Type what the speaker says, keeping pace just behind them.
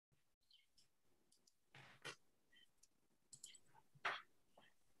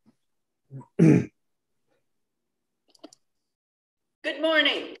Good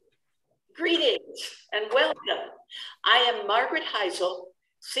morning, greetings, and welcome. I am Margaret Heisel,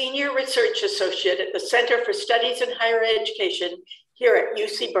 Senior Research Associate at the Center for Studies in Higher Education here at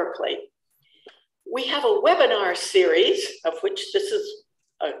UC Berkeley. We have a webinar series, of which this is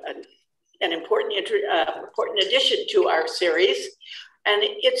an important addition to our series, and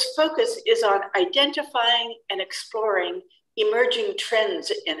its focus is on identifying and exploring emerging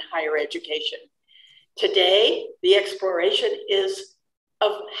trends in higher education. Today, the exploration is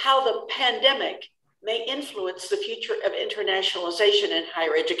of how the pandemic may influence the future of internationalization in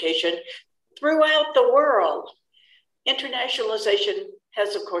higher education throughout the world. Internationalization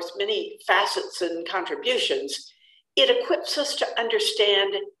has, of course, many facets and contributions. It equips us to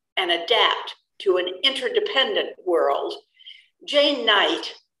understand and adapt to an interdependent world. Jane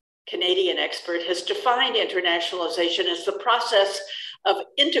Knight, Canadian expert, has defined internationalization as the process of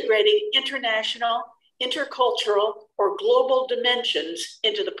integrating international, intercultural, or global dimensions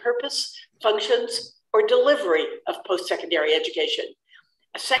into the purpose, functions, or delivery of post-secondary education.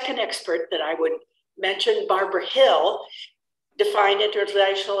 A second expert that I would mention, Barbara Hill, defined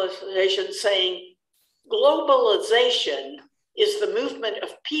internationalization saying, globalization is the movement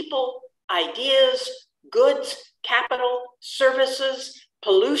of people, ideas, goods, capital, services,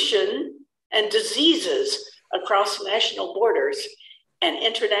 pollution, and diseases across national borders, and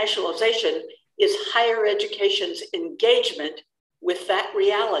internationalization is higher education's engagement with that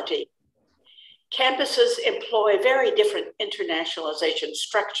reality. Campuses employ very different internationalization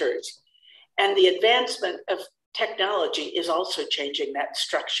structures, and the advancement of technology is also changing that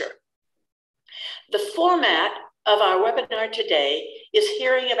structure. The format of our webinar today is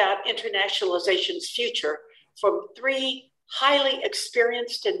hearing about internationalization's future from three highly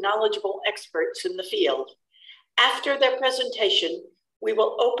experienced and knowledgeable experts in the field. After their presentation, we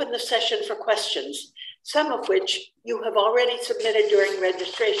will open the session for questions, some of which you have already submitted during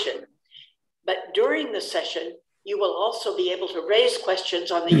registration. But during the session, you will also be able to raise questions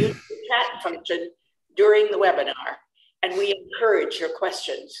on the YouTube chat function during the webinar, and we encourage your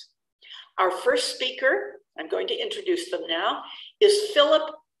questions. Our first speaker, I'm going to introduce them now, is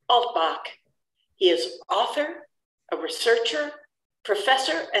Philip Altbach. He is author, a researcher,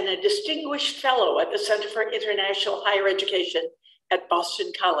 professor, and a distinguished fellow at the Center for International Higher Education at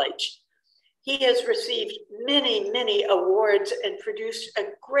Boston College. He has received many, many awards and produced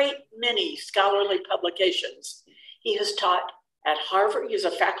a great many scholarly publications. He has taught at Harvard. He's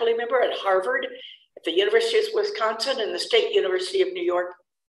a faculty member at Harvard, at the University of Wisconsin, and the State University of New York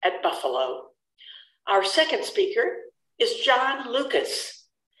at Buffalo. Our second speaker is John Lucas.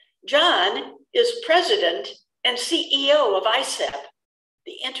 John is president and CEO of ICEP,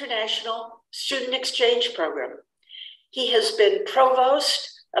 the International Student Exchange Program. He has been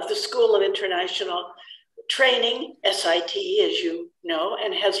provost of the School of International Training, SIT, as you know,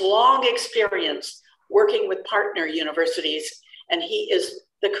 and has long experience working with partner universities. And he is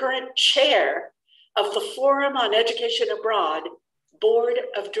the current chair of the Forum on Education Abroad Board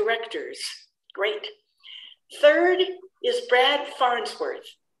of Directors. Great. Third is Brad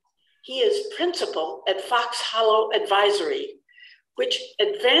Farnsworth. He is principal at Fox Hollow Advisory, which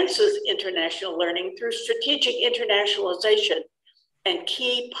advances international learning through strategic internationalization and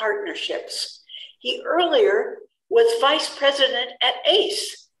key partnerships. He earlier was vice president at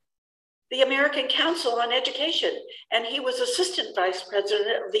ACE, the American Council on Education, and he was assistant vice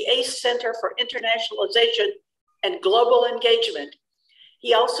president of the ACE Center for Internationalization and Global Engagement.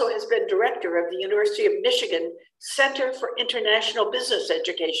 He also has been director of the University of Michigan Center for International Business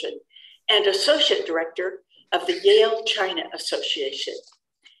Education and associate director of the Yale China Association.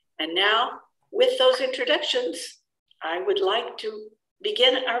 And now, with those introductions, I would like to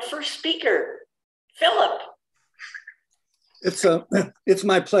begin our first speaker, Philip. It's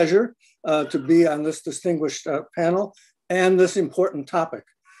my pleasure to be on this distinguished panel and this important topic.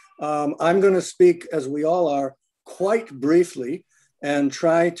 I'm going to speak, as we all are, quite briefly and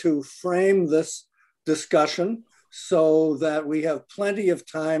try to frame this discussion so that we have plenty of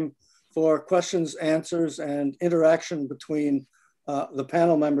time for questions, answers, and interaction between the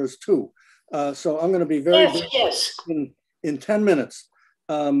panel members too. So I'm going to be very brief in 10 minutes.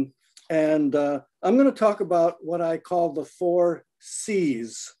 I'm going to talk about what I call the 4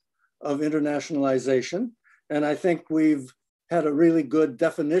 C's of internationalization. And I think we've had a really good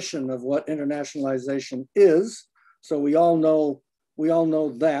definition of what internationalization is. So we all know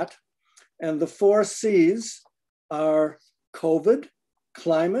that. And the 4 C's are COVID,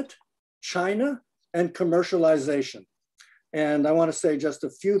 climate, China, and commercialization. And I want to say just a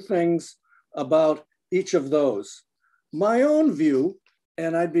few things about each of those. My own view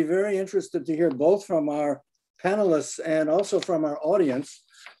And I'd be very interested to hear both from our panelists and also from our audience.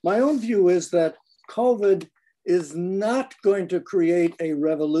 My own view is that COVID is not going to create a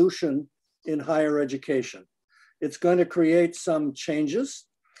revolution in higher education. It's going to create some changes,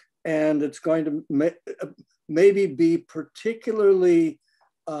 and it's going to maybe be particularly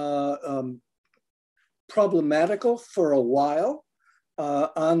problematical for a while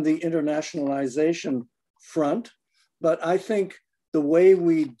on the internationalization front. But I think the way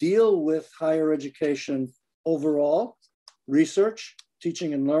we deal with higher education overall, research,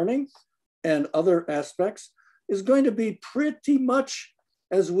 teaching and learning, and other aspects is going to be pretty much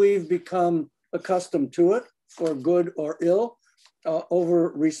as we've become accustomed to it, for good or ill,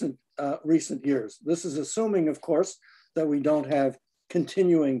 over recent years. This is assuming, of course, that we don't have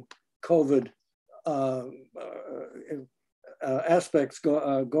continuing COVID aspects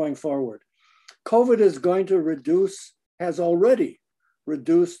going forward. COVID is going to has already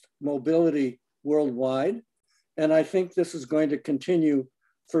reduced mobility worldwide. And I think this is going to continue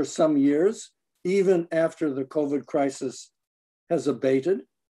for some years, even after the COVID crisis has abated.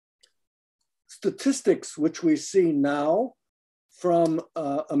 Statistics which we see now from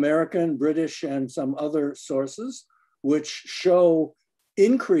American, British, and some other sources, which show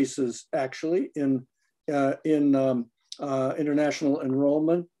increases actually in international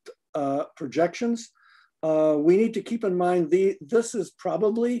enrollment projections. We need to keep in mind this is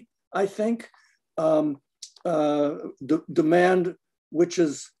probably, I think, demand which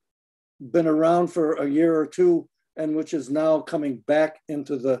has been around for a year or two and which is now coming back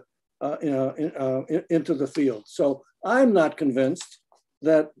into the field. So I'm not convinced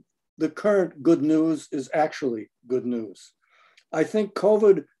that the current good news is actually good news. I think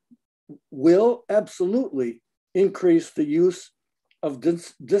COVID will absolutely increase the use of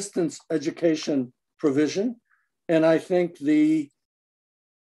distance education provision. And I think the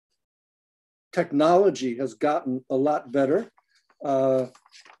technology has gotten a lot better,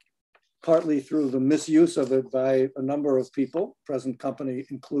 partly through the misuse of it by a number of people, present company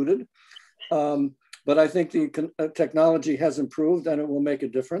included. But I think the technology has improved and it will make a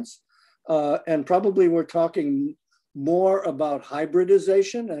difference. And probably we're talking more about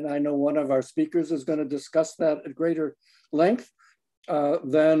hybridization, and I know one of our speakers is going to discuss that at greater length,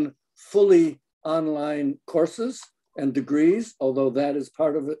 than fully online courses and degrees, although that is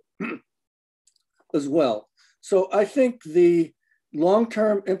part of it as well. So I think the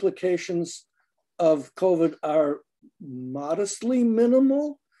long-term implications of COVID are modestly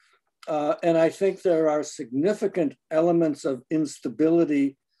minimal. And I think there are significant elements of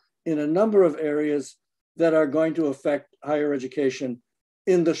instability in a number of areas that are going to affect higher education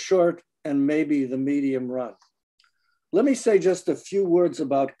in the short and maybe the medium run. Let me say just a few words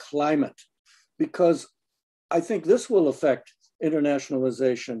about climate, because I think this will affect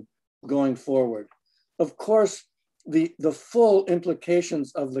internationalization going forward. Of course, the full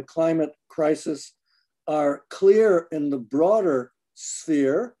implications of the climate crisis are clear in the broader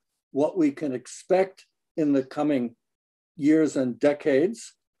sphere, what we can expect in the coming years and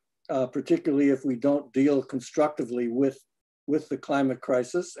decades, particularly if we don't deal constructively with the climate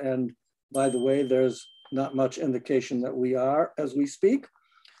crisis. And by the way, there's not much indication that we are as we speak.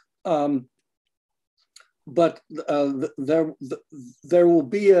 But there will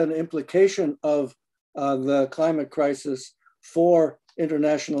be an implication of the climate crisis for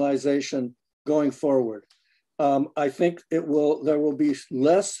internationalization going forward. I think there will be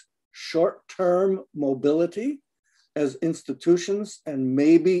less short-term mobility as institutions and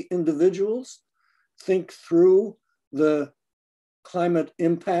maybe individuals think through the climate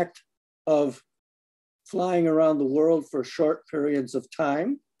impact of flying around the world for short periods of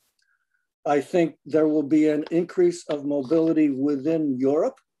time. I think there will be an increase of mobility within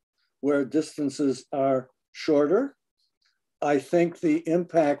Europe, where distances are shorter. I think the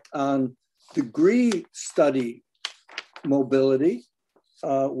impact on degree study mobility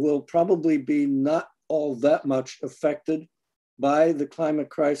will probably be not all that much affected by the climate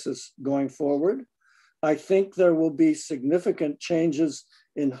crisis going forward. I think there will be significant changes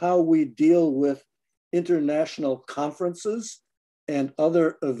in how we deal with international conferences and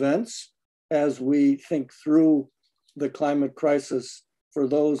other events as we think through the climate crisis for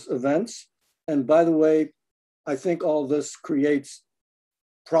those events. And by the way, I think all this creates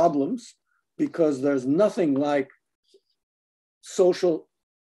problems because there's nothing like social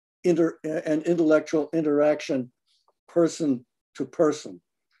and intellectual interaction person to person.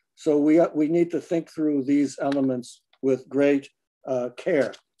 So we need to think through these elements with great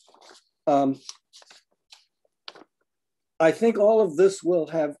care. I think all of this will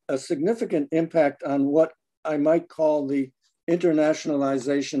have a significant impact on what I might call the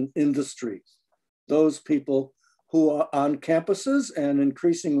internationalization industry, those people who are on campuses and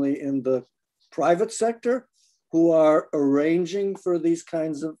increasingly in the private sector, who are arranging for these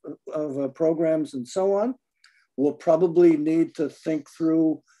kinds of programs and so on, will probably need to think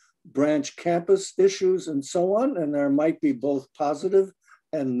through branch campus issues and so on. And there might be both positive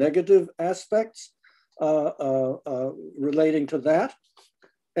and negative aspects relating to that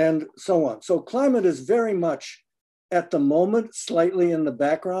and so on. So climate is very much at the moment slightly in the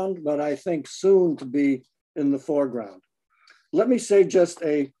background, but I think soon to be in the foreground. Let me say just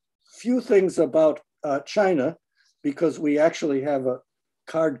a few things about China, because we actually have a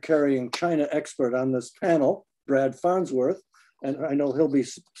card-carrying China expert on this panel, Brad Farnsworth, and I know he'll be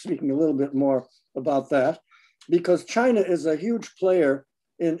speaking a little bit more about that, because China is a huge player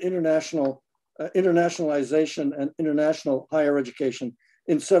in internationalization and international higher education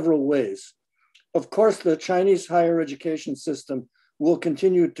in several ways. Of course, the Chinese higher education system will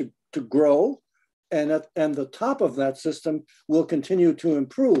continue to grow, and the top of that system will continue to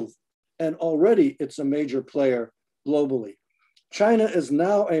improve. And already it's a major player globally. China is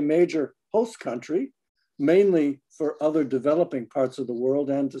now a major host country, mainly for other developing parts of the world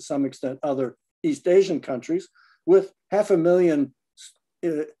and to some extent other East Asian countries, with 500,000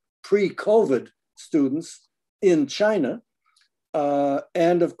 pre-COVID students in China.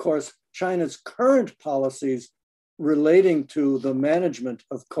 And of course, China's current policies relating to the management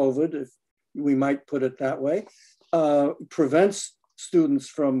of COVID, if we might put it that way, prevents students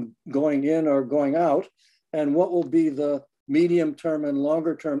from going in or going out. And what will be the medium-term and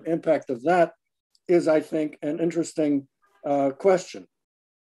longer-term impact of that is, I think, an interesting question.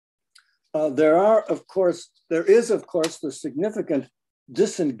 There is, of course, the significant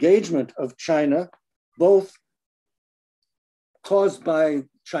disengagement of China, both caused by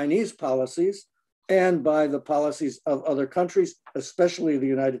Chinese policies and by the policies of other countries, especially the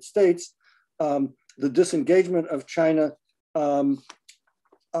United States. The disengagement of China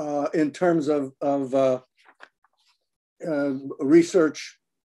in terms of research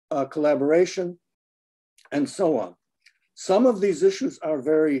collaboration and so on. Some of these issues are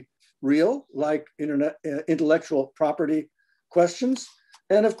very real, like intellectual property questions.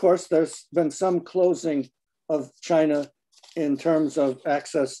 And of course, there's been some closing of China in terms of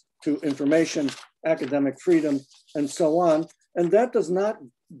access to information, academic freedom, and so on. And that does not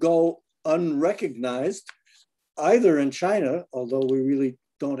go unrecognized either in China, although we really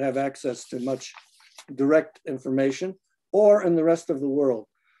don't have access to much direct information, or in the rest of the world.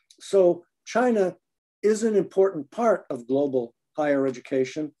 So China is an important part of global higher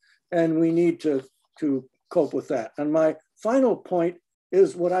education, and we need to cope with that. And my final point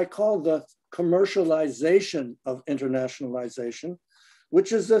is what I call the commercialization of internationalization,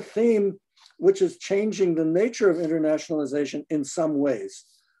 which is a theme which is changing the nature of internationalization in some ways.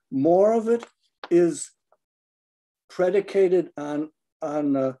 More of it is predicated on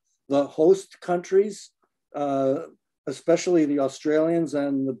the host countries, especially the Australians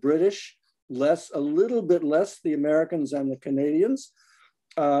and the British, a little bit less the Americans and the Canadians,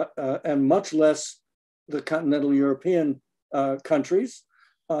 and much less the continental European countries,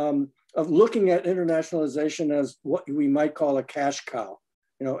 of looking at internationalization as what we might call a cash cow,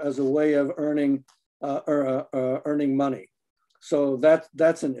 as a way of earning money. So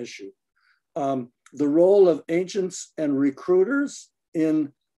that's an issue. The role of agents and recruiters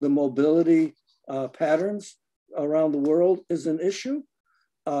in the mobility patterns around the world is an issue.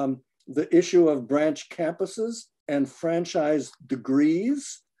 The issue of branch campuses and franchise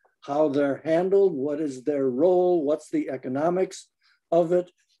degrees, how they're handled, what is their role, what's the economics of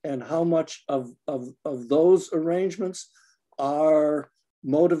it, and how much of those arrangements are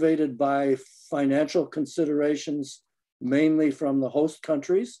motivated by financial considerations, mainly from the host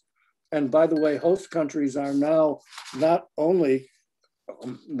countries. And by the way, host countries are now not only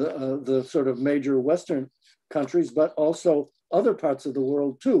the sort of major Western countries, but also other parts of the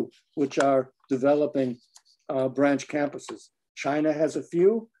world too, which are developing branch campuses. China has a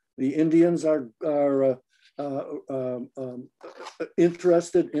few. The Indians are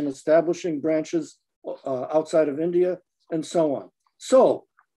interested in establishing branches outside of India, and so on. So,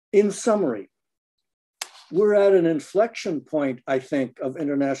 in summary, we're at an inflection point, I think, of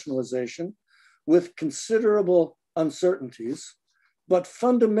internationalization with considerable uncertainties, but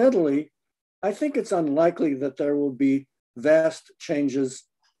fundamentally, I think it's unlikely that there will be vast changes,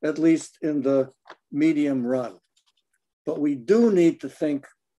 at least in the medium run. But we do need to think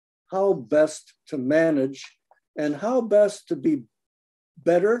how best to manage and how best to be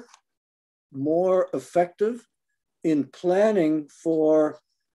better, more effective in planning for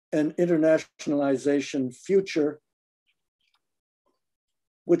an internationalization future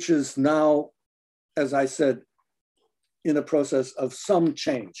which is now, as I said, in a process of some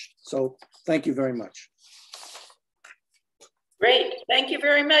change. So thank you very much. Great. Thank you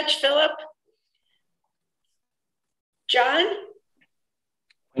very much, Philip. John?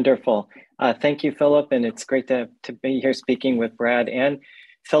 Wonderful. Thank you, Philip. And it's great to be here speaking with Brad and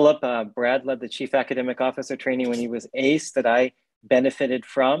Philip. Brad led the Chief Academic Officer training when he was ACE that I benefited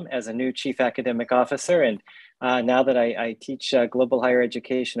from as a new Chief Academic Officer. And now that I teach Global Higher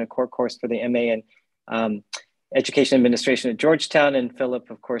Education, a core course for the MA in Education Administration at Georgetown. And Philip,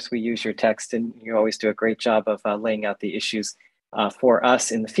 of course, we use your text and you always do a great job of laying out the issues for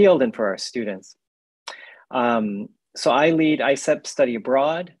us in the field and for our students. So I lead ISEP Study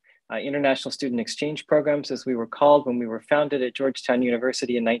Abroad, International Student Exchange Programs, as we were called when we were founded at Georgetown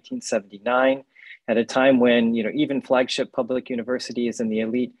University in 1979, at a time when even flagship public universities and the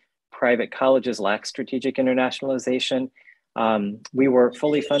elite private colleges lacked strategic internationalization. We were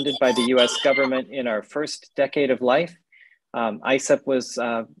fully funded by the US government in our first decade of life. ISEP was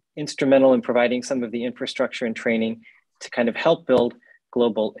instrumental in providing some of the infrastructure and training to kind of help build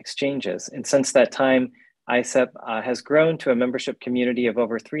global exchanges. And since that time, ISEP has grown to a membership community of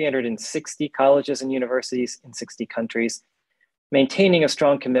over 360 colleges and universities in 60 countries, maintaining a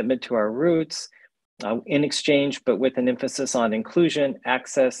strong commitment to our roots in exchange, but with an emphasis on inclusion,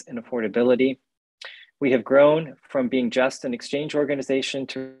 access, and affordability. We have grown from being just an exchange organization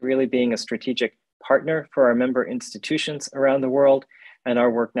to really being a strategic partner for our member institutions around the world. And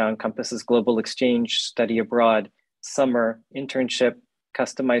our work now encompasses global exchange, study abroad, summer, internship,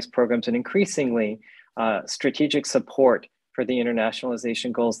 customized programs, and increasingly strategic support for the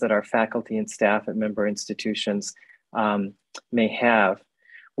internationalization goals that our faculty and staff at member institutions may have.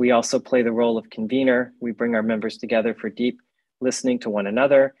 We also play the role of convener. We bring our members together for deep listening to one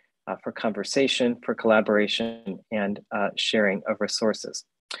another, for conversation, for collaboration, and sharing of resources.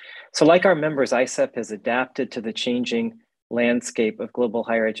 So like our members, ISEP has adapted to the changing landscape of global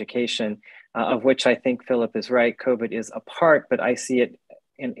higher education, of which I think Philip is right, COVID is a part, but I see it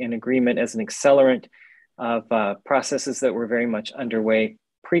in agreement as an accelerant of processes that were very much underway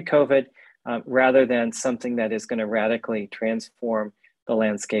pre-COVID, rather than something that is going to radically transform the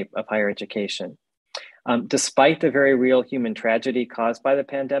landscape of higher education. Despite the very real human tragedy caused by the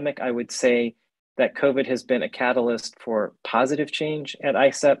pandemic, I would say that COVID has been a catalyst for positive change at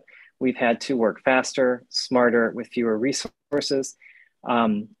ISEP. We've had to work faster, smarter, with fewer resources,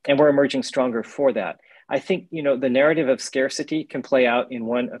 and we're emerging stronger for that. I think, the narrative of scarcity can play out in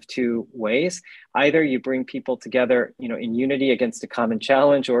one of two ways. Either you bring people together, in unity against a common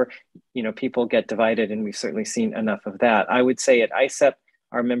challenge, or, people get divided, and we've certainly seen enough of that. I would say at ISEP,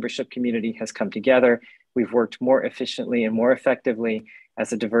 our membership community has come together. We've worked more efficiently and more effectively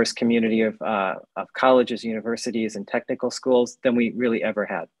as a diverse community of colleges, universities, and technical schools than we really ever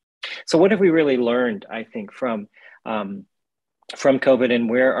had. So what have we really learned, I think, from COVID, and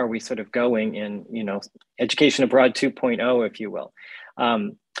where are we sort of going in, education abroad 2.0, if you will?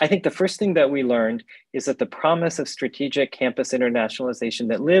 I think the first thing that we learned is that the promise of strategic campus internationalization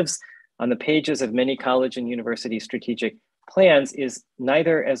that lives on the pages of many college and university strategic plans is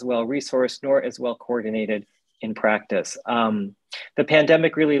neither as well resourced nor as well coordinated in practice. The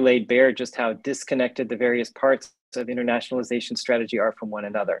pandemic really laid bare just how disconnected the various parts of internationalization strategy are from one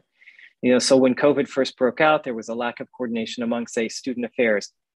another. So when COVID first broke out, there was a lack of coordination among, say, student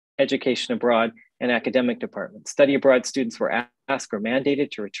affairs, education abroad, and academic departments. Study abroad students were asked or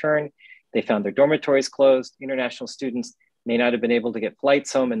mandated to return. They found their dormitories closed. International students may not have been able to get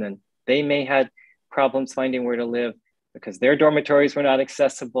flights home, and then they may had problems finding where to live because their dormitories were not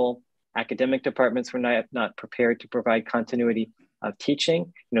accessible. Academic departments were not prepared to provide continuity of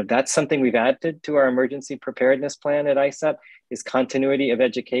teaching. That's something we've added to our emergency preparedness plan at ISEP, is continuity of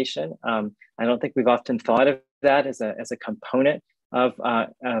education. I don't think we've often thought of that as a component of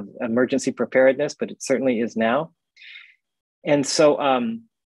emergency preparedness, but it certainly is now. And so,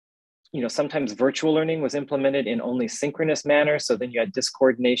 sometimes virtual learning was implemented in only synchronous manner. So then you had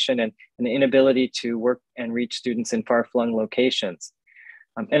discoordination and an inability to work and reach students in far-flung locations.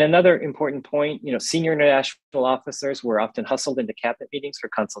 And another important point, senior international officers were often hustled into cabinet meetings for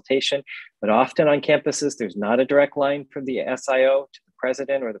consultation, but often on campuses, there's not a direct line from the SIO to the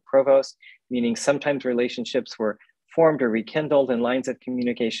president or the provost, meaning sometimes relationships were formed or rekindled and lines of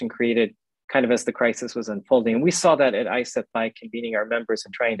communication created kind of as the crisis was unfolding. And we saw that at ISEP by convening our members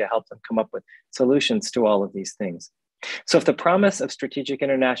and trying to help them come up with solutions to all of these things. So if the promise of strategic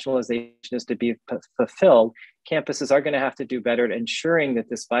internationalization is to be fulfilled, campuses are going to have to do better at ensuring that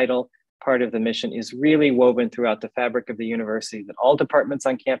this vital part of the mission is really woven throughout the fabric of the university, that all departments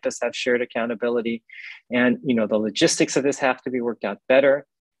on campus have shared accountability. And, the logistics of this have to be worked out better,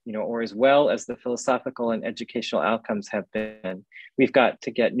 or as well as the philosophical and educational outcomes have been. We've got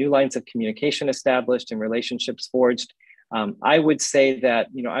to get new lines of communication established and relationships forged. I would say that,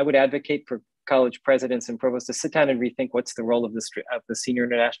 I would advocate for college presidents and provosts to sit down and rethink what's the role of the senior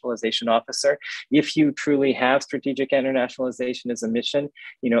internationalization officer. If you truly have strategic internationalization as a mission,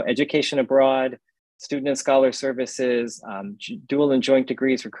 education abroad, student and scholar services, dual and joint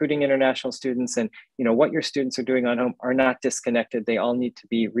degrees, recruiting international students, and what your students are doing on home are not disconnected. They all need to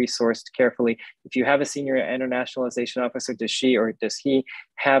be resourced carefully. If you have a senior internationalization officer, does she or does he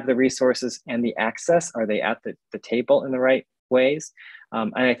have the resources and the access? Are they at the table in the right ways?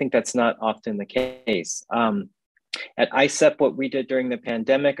 And I think that's not often the case. At ICEP, what we did during the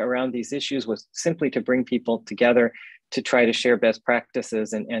pandemic around these issues was simply to bring people together to try to share best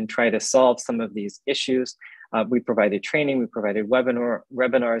practices and try to solve some of these issues. We provided training, we provided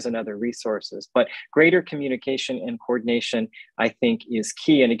webinars and other resources, but greater communication and coordination, I think, is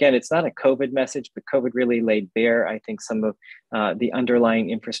key. And again, it's not a COVID message, but COVID really laid bare, I think, some of the underlying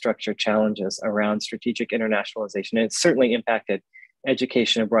infrastructure challenges around strategic internationalization. And it certainly impacted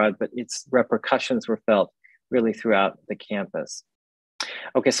education abroad, but its repercussions were felt really throughout the campus.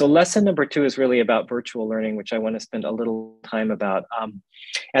 Okay, so lesson number 2 is really about virtual learning, which I want to spend a little time about.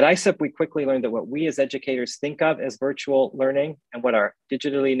 At ICEP, we quickly learned that what we as educators think of as virtual learning and what our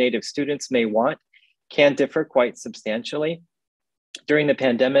digitally native students may want can differ quite substantially. During the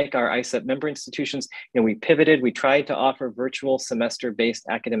pandemic, our ICEP member institutions, we pivoted. We tried to offer virtual semester-based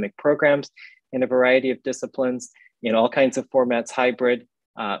academic programs in a variety of disciplines, in all kinds of formats, hybrid,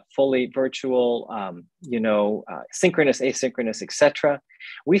 fully virtual, synchronous, asynchronous, etc.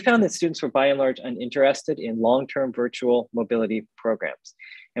 We found that students were by and large uninterested in long-term virtual mobility programs.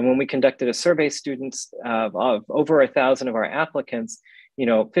 And when we conducted a survey students of over 1,000 of our applicants,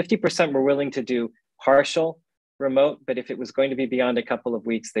 50% were willing to do partial remote, but if it was going to be beyond a couple of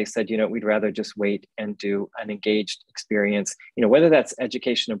weeks, they said, we'd rather just wait and do an engaged experience, whether that's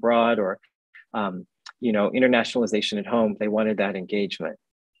education abroad or internationalization at home. They wanted that engagement.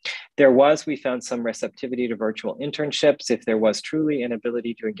 We found some receptivity to virtual internships if there was truly an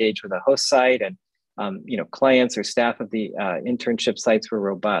ability to engage with a host site and, clients or staff of the internship sites were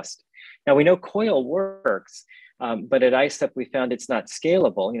robust. Now we know COIL works, but at ICEP we found it's not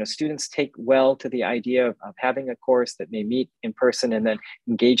scalable. Students take well to the idea of having a course that may meet in person and then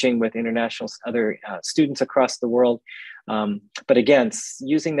engaging with other students across the world. But again,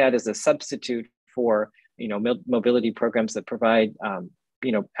 using that as a substitute for mobility programs that provide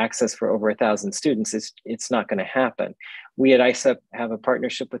access for over 1,000 students, it's not going to happen. We at ICEP have a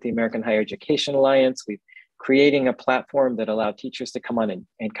partnership with the American Higher Education Alliance. We're creating a platform that allows teachers to come on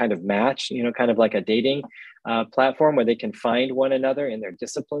and kind of match, kind of like a dating platform where they can find one another in their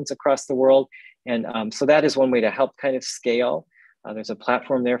disciplines across the world. And so that is one way to help kind of scale. There's a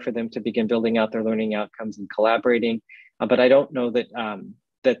platform there for them to begin building out their learning outcomes and collaborating. But I don't know that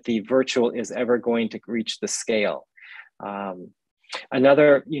that the virtual is ever going to reach the scale.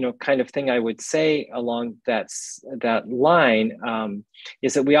 Another, kind of thing I would say along that line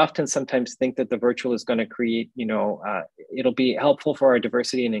is that we often sometimes think that the virtual is going to create, it'll be helpful for our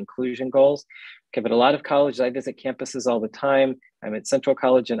diversity and inclusion goals. Okay, but a lot of colleges, I visit campuses all the time. I'm at Central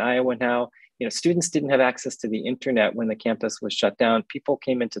College in Iowa now. Students didn't have access to the internet when the campus was shut down. People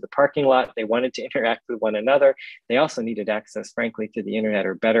came into the parking lot. They wanted to interact with one another. They also needed access, frankly, to the internet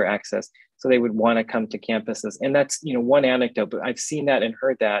or better access. So they would want to come to campuses. And that's, one anecdote, but I've seen that and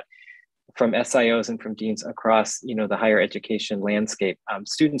heard that from SIOs and from deans across, the higher education landscape.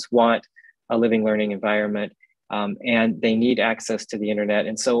 Students want a living learning environment and they need access to the internet.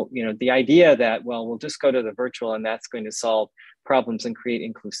 And so, the idea that, well, we'll just go to the virtual and that's going to solve problems and create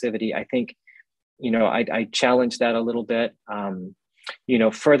inclusivity, I think, I challenge that a little bit.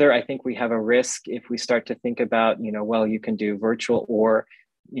 Further, I think we have a risk if we start to think about, well, you can do virtual or,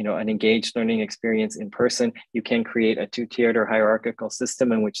 an engaged learning experience in person. You can create a 2-tiered or hierarchical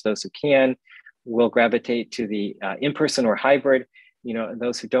system in which those who can will gravitate to the in-person or hybrid.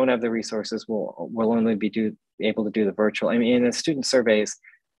 Those who don't have the resources will only be able to do the virtual. I mean, in the student surveys,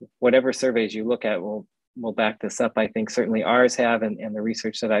 whatever surveys you look at will back this up. I think certainly ours have, and the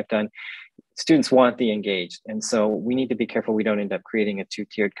research that I've done, students want the engaged. And so we need to be careful we don't end up creating a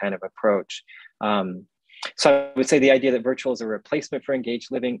 2-tiered kind of approach. So I would say the idea that virtual is a replacement for engaged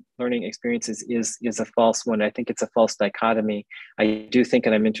learning experiences is a false one. I think it's a false dichotomy. I do think,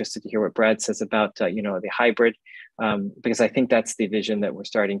 and I'm interested to hear what Brad says about, the hybrid, because I think that's the vision that we're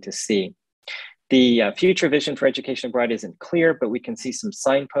starting to see. The future vision for education abroad isn't clear, but we can see some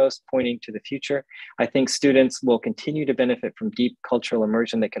signposts pointing to the future. I think students will continue to benefit from deep cultural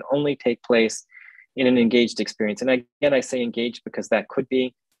immersion that can only take place in an engaged experience. And again, I say engaged because that could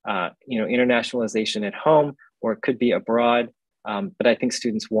be internationalization at home, or it could be abroad. But I think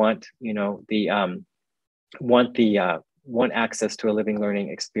students want want access to a living learning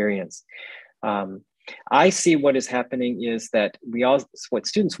experience. I see what is happening is that what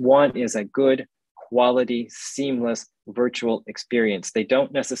students want is a good quality, seamless virtual experience. They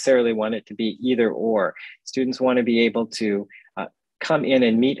don't necessarily want it to be either or. Students want to be able to come in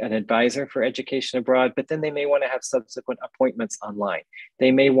and meet an advisor for education abroad, but then they may want to have subsequent appointments online.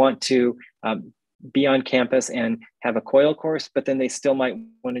 They may want to be on campus and have a COIL course, but then they still might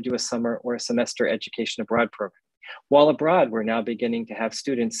want to do a summer or a semester education abroad program. While abroad, we're now beginning to have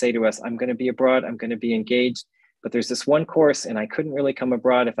students say to us, I'm going to be abroad, I'm going to be engaged, but there's this one course and I couldn't really come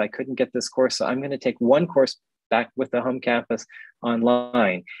abroad if I couldn't get this course. So I'm going to take one course back with the home campus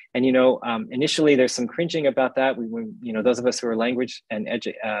online. And, initially there's some cringing about that. Those of us who are language and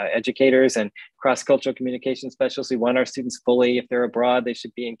educators and cross-cultural communication specialists, we want our students fully, if they're abroad, they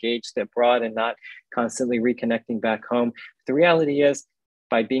should be engaged abroad and not constantly reconnecting back home. The reality is,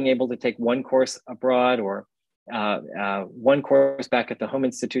 by being able to take one course abroad or one course back at the home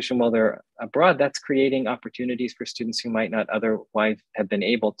institution while they're abroad, that's creating opportunities for students who might not otherwise have been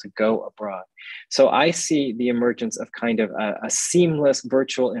able to go abroad. So I see the emergence of kind of a seamless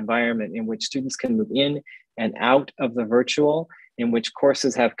virtual environment in which students can move in and out of the virtual, in which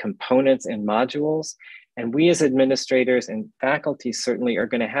courses have components and modules. And we as administrators and faculty certainly are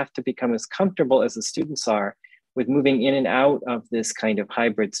going to have to become as comfortable as the students are with moving in and out of this kind of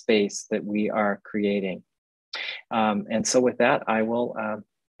hybrid space that we are creating. And so with that, I will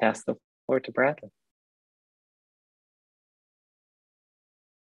pass the floor to Bradley.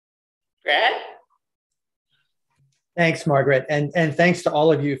 Brad? Thanks, Margaret. And thanks to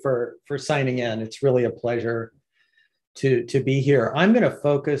all of you for signing in. It's really a pleasure to be here. I'm going to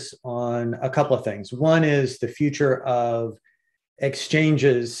focus on a couple of things. One is the future of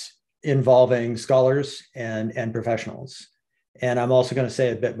exchanges involving scholars and professionals. And I'm also going to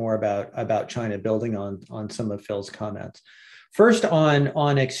say a bit more about China, building on some of Phil's comments. First,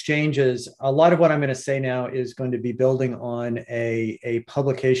 on exchanges, a lot of what I'm going to say now is going to be building on a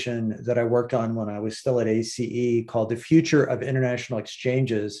publication that I worked on when I was still at ACE called The Future of International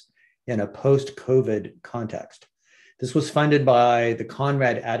Exchanges in a Post-COVID Context. This was funded by the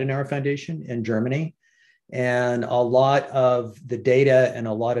Konrad Adenauer Foundation in Germany. And a lot of the data and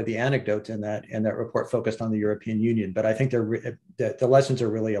a lot of the anecdotes in that report focused on the European Union, but I think the lessons are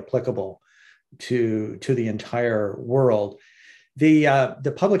really applicable to the entire world.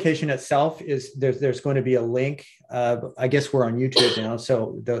 The publication itself is there's going to be a link. I guess we're on YouTube now,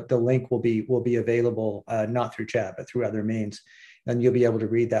 so the link will be available not through chat but through other means, and you'll be able to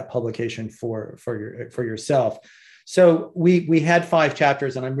read that publication for yourself. So we had 5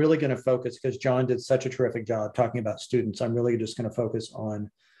 chapters, and I'm really going to focus, because John did such a terrific job talking about students. I'm really just going to focus on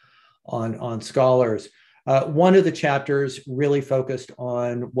scholars. One of the chapters really focused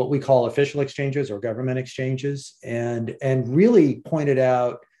on what we call official exchanges or government exchanges, and really pointed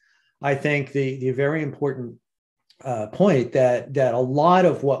out, I think, the very important point that a lot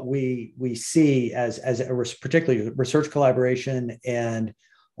of what we see as particularly research collaboration and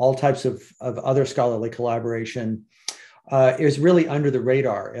all types of other scholarly collaboration is really under the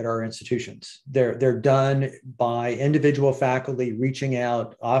radar at our institutions. They're done by individual faculty reaching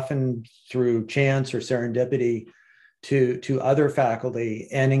out, often through chance or serendipity, to other faculty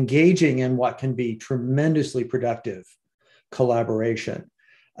and engaging in what can be tremendously productive collaboration.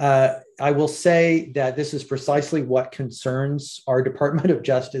 I will say that this is precisely what concerns our Department of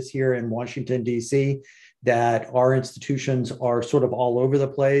Justice here in Washington, D.C., that our institutions are sort of all over the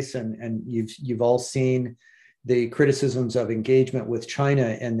place, and you've all seen the criticisms of engagement with China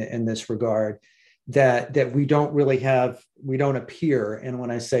in this regard, that we don't appear, and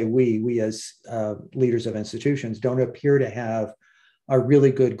when I say we as leaders of institutions don't appear to have a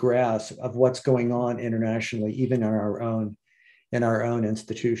really good grasp of what's going on internationally, even in our own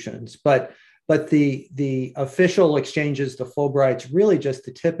institutions. But the official exchanges, the Fulbright's, really just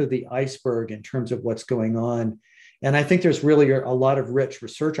the tip of the iceberg in terms of what's going on. And I think there's really a lot of rich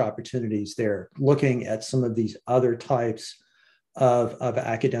research opportunities there, looking at some of these other types of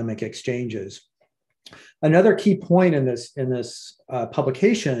academic exchanges. Another key point in this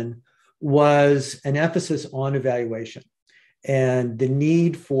publication was an emphasis on evaluation and the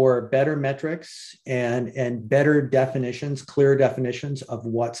need for better metrics and better definitions, clear definitions of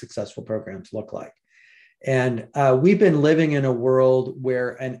what successful programs look like. And we've been living in a world where,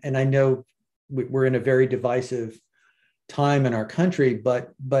 and I know we're in a very divisive time in our country,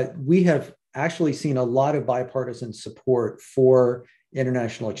 but we have actually seen a lot of bipartisan support for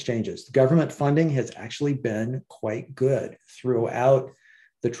international exchanges. The government funding has actually been quite good throughout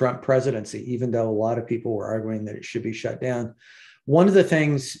the Trump presidency, even though a lot of people were arguing that it should be shut down. One of the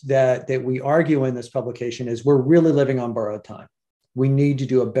things that we argue in this publication is we're really living on borrowed time. We need to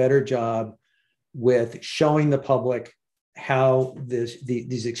do a better job with showing the public how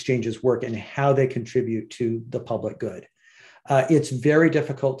these exchanges work and how they contribute to the public good. It's very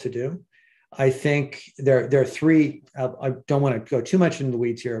difficult to do. I think there are three, I don't want to go too much into the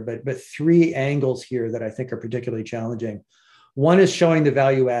weeds here, but three angles here that I think are particularly challenging. One is showing the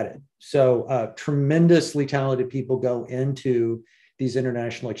value added. So tremendously talented people go into these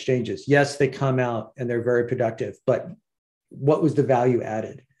international exchanges. Yes, they come out and they're very productive, but what was the value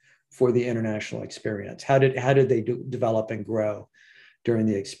added for the international experience? How did they develop and grow during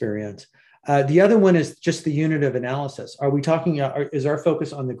the experience? The other one is just the unit of analysis. Are we talking, is our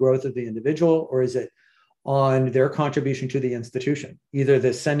focus on the growth of the individual, or is it on their contribution to the institution, either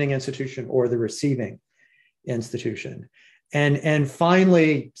the sending institution or the receiving institution? And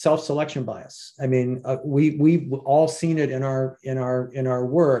finally, self-selection bias. I mean, we've all seen it in our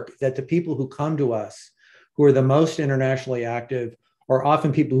work that the people who come to us who are the most internationally active are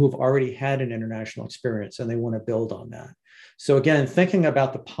often people who've already had an international experience and they want to build on that. So again, thinking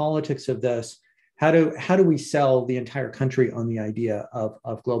about the politics of this, how do we sell the entire country on the idea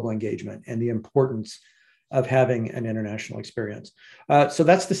of global engagement and the importance of having an international experience? So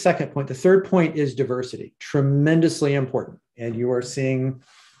that's the second point. The third point is diversity, tremendously important. And you are seeing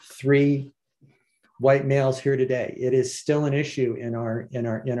 3 white males here today. It is still an issue in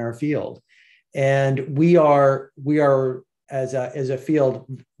our field, and we are as a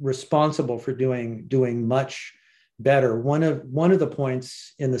field responsible for doing much better. One of the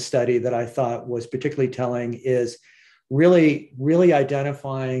points in the study that I thought was particularly telling is really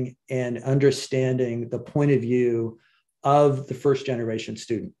identifying and understanding the point of view of the first generation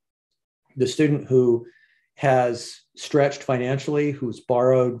student, the student who has stretched financially, who's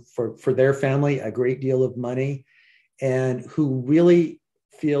borrowed for their family a great deal of money, and who really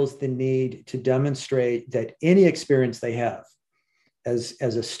feels the need to demonstrate that any experience they have as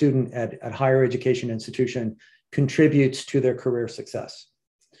a student at a higher education institution contributes to their career success.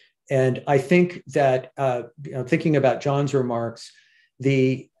 And I think that, thinking about John's remarks,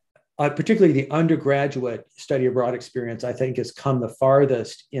 particularly the undergraduate study abroad experience, I think has come the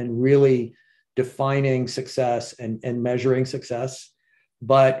farthest in really defining success and measuring success.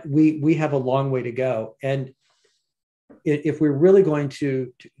 But we have a long way to go. And if we're really going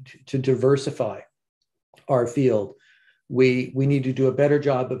to diversify our field, we need to do a better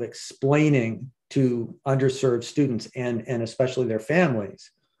job of explaining to underserved students and especially their families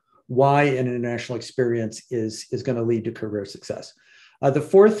why an international experience is going to lead to career success. The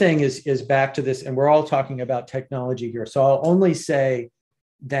fourth thing is back to this, and we're all talking about technology here. So I'll only say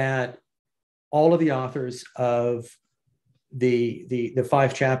that all of the authors of the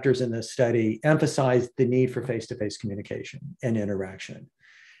 5 chapters in this study emphasized the need for face-to-face communication and interaction.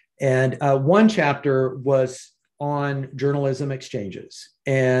 And one chapter was on journalism exchanges.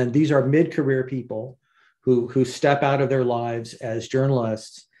 And these are mid-career people who step out of their lives as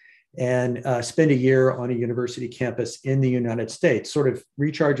journalists and spend a year on a university campus in the United States, sort of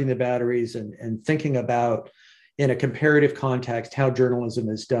recharging the batteries and thinking about, in a comparative context, how journalism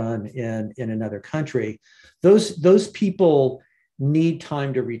is done in another country. Those people need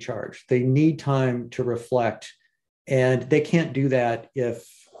time to recharge. They need time to reflect, and they can't do that if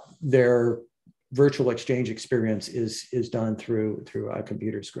their virtual exchange experience is done through a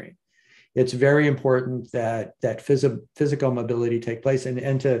computer screen. It's very important that physical mobility take place,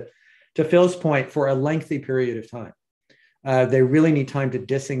 and to Phil's point, for a lengthy period of time. They really need time to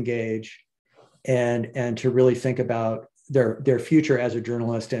disengage and to really think about their future as a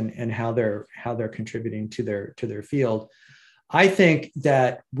journalist and how they're contributing to their field. I think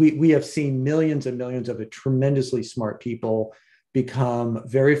that we have seen millions and millions of tremendously smart people become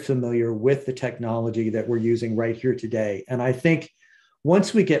very familiar with the technology that we're using right here today. And I think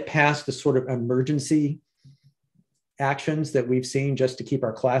once we get past the sort of emergency actions that we've seen just to keep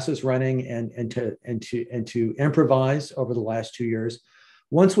our classes running and to improvise over the last 2 years,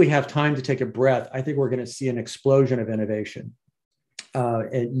 once we have time to take a breath, I think we're going to see an explosion of innovation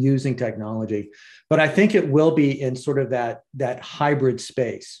and using technology. But I think it will be in sort of that hybrid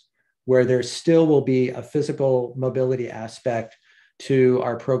space where there still will be a physical mobility aspect to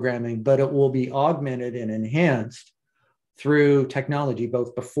our programming, but it will be augmented and enhanced through technology,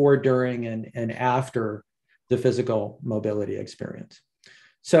 both before, during, and after the physical mobility experience.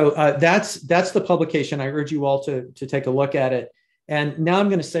 So that's the publication. I urge you all to take a look at it. And now I'm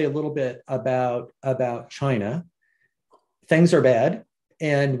going to say a little bit about China. Things are bad,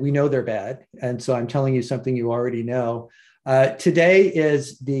 and we know they're bad. And so I'm telling you something you already know. Today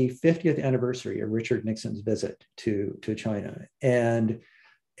is the 50th anniversary of Richard Nixon's visit to China. And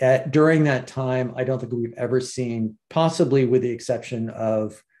during that time, I don't think we've ever seen, possibly with the exception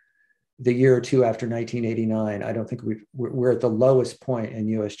of the year or two after 1989, I don't think we're at the lowest point in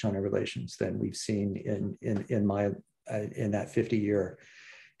U.S.-China relations than we've seen in that 50-year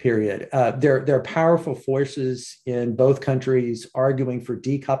period. There are powerful forces in both countries arguing for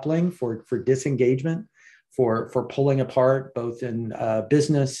decoupling, for disengagement, for pulling apart, both in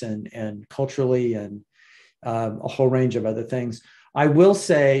business and culturally, and a whole range of other things. I will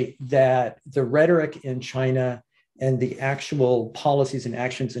say that the rhetoric in China and the actual policies and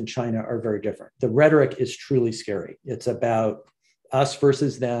actions in China are very different. The rhetoric is truly scary. It's about us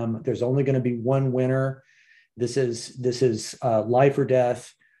versus them. There's only going to be one winner. This is life or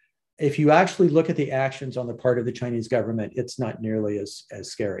death. If you actually look at the actions on the part of the Chinese government, it's not nearly as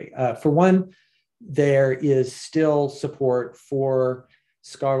scary. For one, there is still support for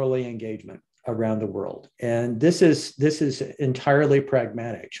scholarly engagement around the world, and this is entirely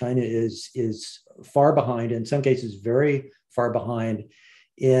pragmatic. China is far behind, in some cases very far behind,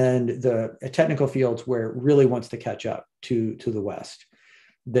 in the technical fields where it really wants to catch up to the West.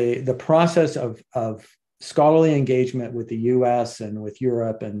 The process of scholarly engagement with the US and with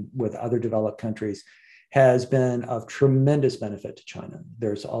Europe and with other developed countries has been of tremendous benefit to China.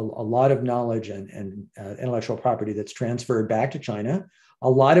 There's a lot of knowledge and intellectual property that's transferred back to China. A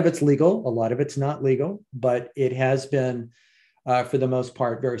lot of it's legal, a lot of it's not legal, but it has been, for the most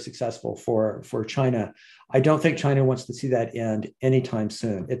part, very successful for China. I don't think China wants to see that end anytime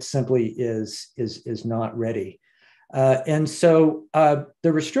soon. It simply is not ready. And so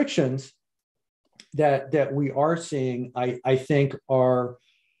the restrictions that we are seeing, I think, are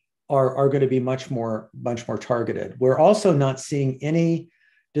going to be much more targeted. We're also not seeing any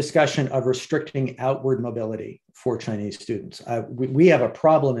discussion of restricting outward mobility for Chinese students. We have a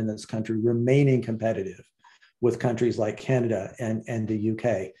problem in this country remaining competitive with countries like Canada and the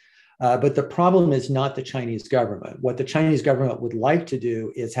UK. But the problem is not the Chinese government. What the Chinese government would like to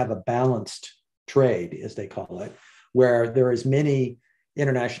do is have a balanced trade, as they call it, where there are as many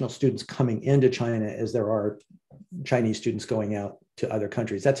international students coming into China as there are Chinese students going out to other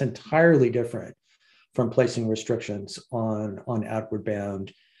countries. That's entirely different from placing restrictions on outward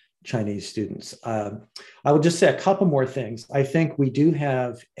bound Chinese students. I will just say a couple more things. I think we do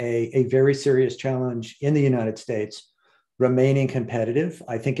have a very serious challenge in the United States remaining competitive.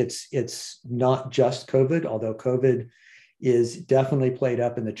 I think it's not just COVID, although COVID is definitely played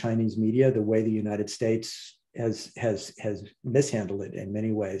up in the Chinese media. The way the United States has mishandled it in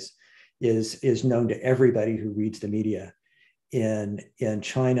many ways is known to everybody who reads the media in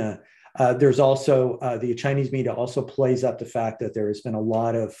China. There's also the Chinese media also plays up the fact that there has been a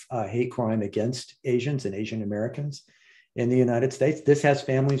lot of hate crime against Asians and Asian Americans in the United States. This has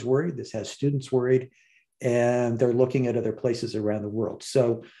families worried. This has students worried, and they're looking at other places around the world.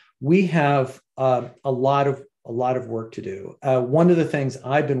 So we have a lot of work to do. One of the things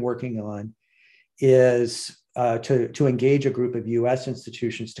I've been working on is to engage a group of U.S.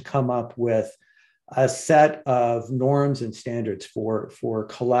 institutions to come up with a set of norms and standards for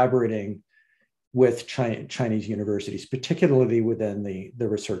collaborating with Chinese universities, particularly within the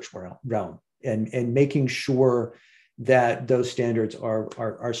research realm, and making sure that those standards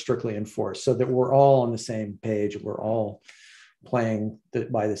are strictly enforced, so that we're all on the same page, we're all playing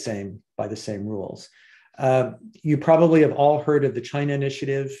by the same rules. You probably have all heard of the China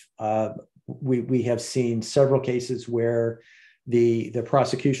Initiative. We have seen several cases where the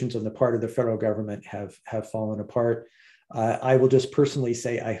prosecutions on the part of the federal government have fallen apart. I will just personally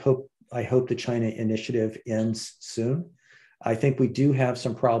say I hope the China Initiative ends soon. I think we do have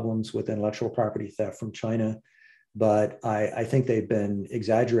some problems with intellectual property theft from China, but I think they've been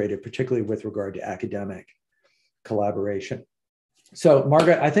exaggerated, particularly with regard to academic collaboration. So,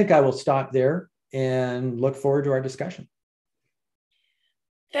 Margaret, I think I will stop there and look forward to our discussion.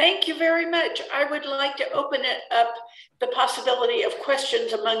 Thank you very much. I would like to open it up the possibility of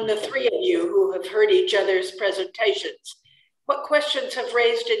questions among the three of you who have heard each other's presentations. What questions have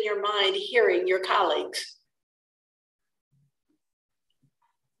raised in your mind hearing your colleagues?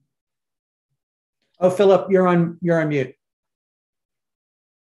 Oh, Philip, you're on mute.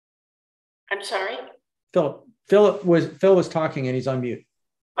 I'm sorry? Phil was talking and he's on mute.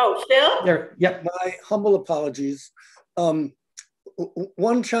 Oh, Phil? There, yep. My humble apologies. One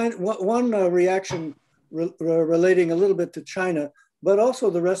reaction relating a little bit to China. but also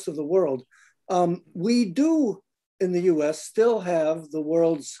the rest of the world. We do, in the US, still have the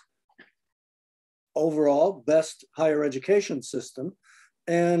world's overall best higher education system.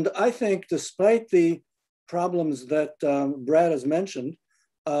 And I think despite the problems that Brad has mentioned,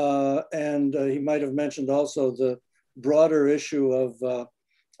 and he might have mentioned also the broader issue of,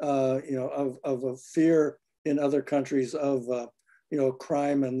 of a fear in other countries of,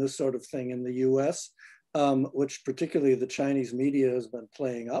 crime and this sort of thing in the US, which particularly the Chinese media has been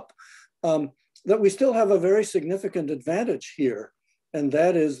playing up, that we still have a very significant advantage here. And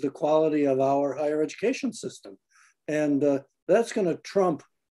that is the quality of our higher education system. And that's going to trump,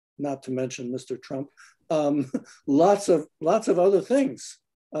 not to mention Mr. Trump, lots of other things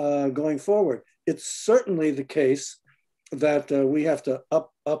going forward. It's certainly the case that we have to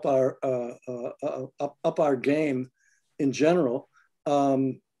up our game in general,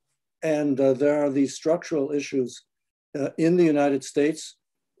 and there are these structural issues in the United States,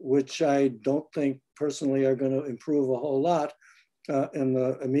 which I don't think personally are going to improve a whole lot in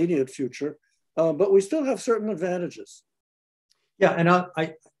the immediate future, but we still have certain advantages. Yeah, and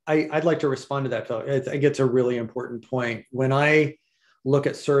I'd like to respond to that, Phil. I think it's a really important point. When I look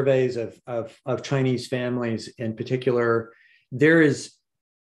at surveys of Chinese families in particular, there is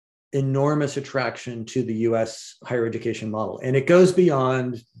enormous attraction to the US higher education model. And it goes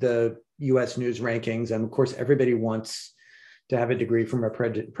beyond the US news rankings. And of course, everybody wants to have a degree from a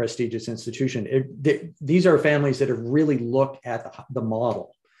prestigious institution. These are families that have really looked at the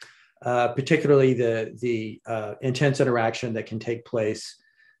model, particularly the intense interaction that can take place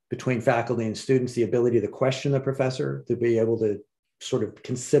between faculty and students, the ability to question the professor, to be able to sort of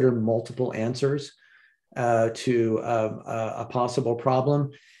consider multiple answers to a possible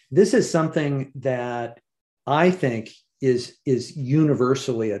problem. This is something that I think is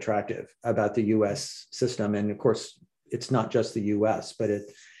universally attractive about the US system. And of course, it's not just the US, but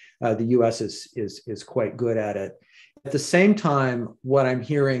the US is quite good at it. At the same time, what I'm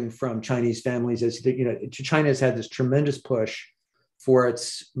hearing from Chinese families is that China has had this tremendous push for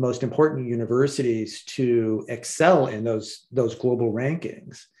its most important universities to excel in those global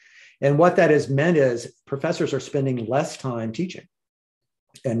rankings. And what that has meant is professors are spending less time teaching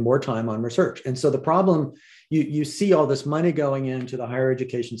and more time on research. And so the problem, you see all this money going into the higher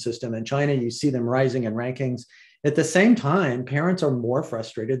education system in China, you see them rising in rankings. At the same time, parents are more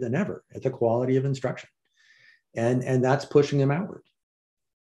frustrated than ever at the quality of instruction. And that's pushing them outward.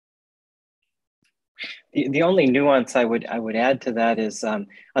 The only nuance I would add to that is on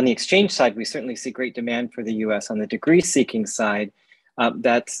the exchange side, we certainly see great demand for the US. On the degree seeking side,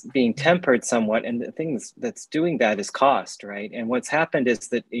 that's being tempered somewhat. And the thing that's doing that is cost, right? And what's happened is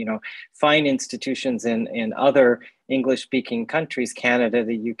that, fine institutions in other English speaking countries, Canada,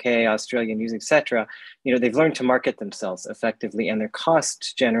 the UK, Australia, New Zealand, et cetera, they've learned to market themselves effectively, and their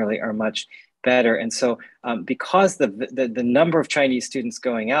costs generally are much better. And so because the number of Chinese students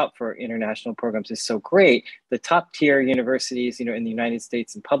going out for international programs is so great, the top tier universities, in the United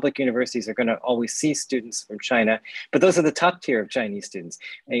States and public universities are going to always see students from China, but those are the top tier of Chinese students.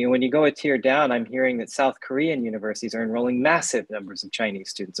 And when you go a tier down, I'm hearing that South Korean universities are enrolling massive numbers of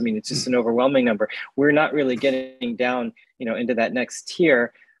Chinese students. I mean, it's just an overwhelming number. We're not really getting down, into that next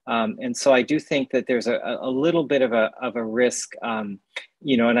tier. And so I do think that there's a little bit of a risk, and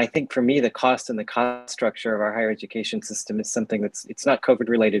I think for me, the cost and the cost structure of our higher education system is something it's not COVID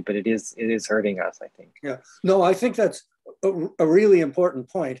related, but it is hurting us, I think. Yeah, no, I think that's a really important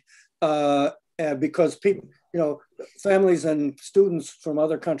point because people, families and students from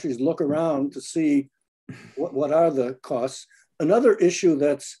other countries look around to see what are the costs. Another issue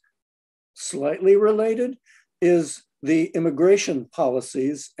that's slightly related is the immigration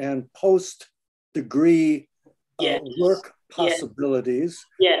policies and post-degree work possibilities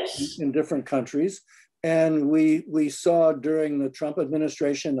in different countries. And we saw during the Trump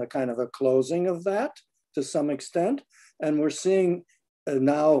administration a kind of a closing of that to some extent. And we're seeing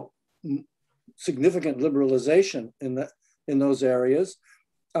now significant liberalization in those areas.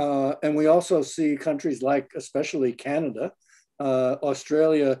 And we also see countries like, especially Canada,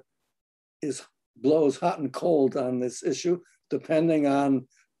 Australia blows hot and cold on this issue, depending on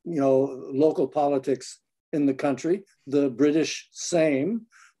local politics in the country. The British, same.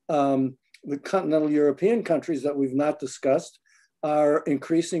 The continental European countries that we've not discussed are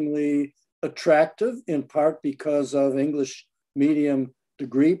increasingly attractive, in part because of English medium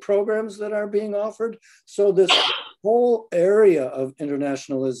degree programs that are being offered. So this whole area of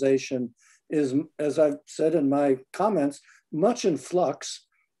internationalization is, as I've said in my comments, much in flux.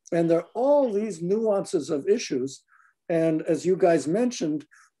 And there are all these nuances of issues. And as you guys mentioned,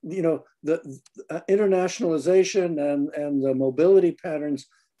 the internationalization and the mobility patterns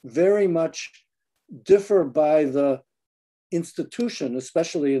very much differ by the institution,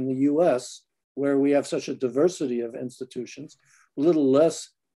 especially in the US, where we have such a diversity of institutions, a little less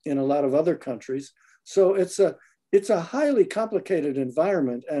in a lot of other countries. So it's a highly complicated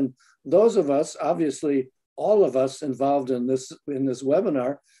environment. And those of us, obviously, all of us involved in this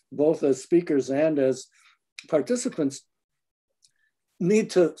webinar, both as speakers and as participants,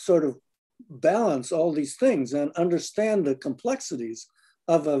 need to sort of balance all these things and understand the complexities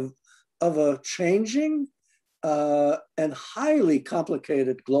of a changing and highly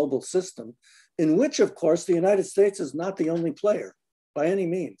complicated global system, in which, of course, the United States is not the only player by any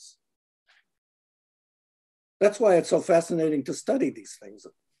means. That's why it's so fascinating to study these things.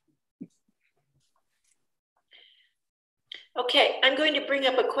 Okay, I'm going to bring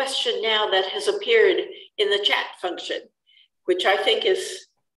up a question now that has appeared in the chat function, which I think is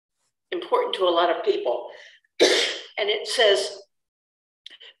important to a lot of people. And it says,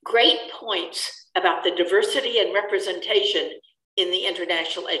 great points about the diversity and representation in the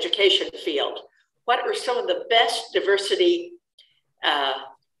international education field. What are some of the best diversity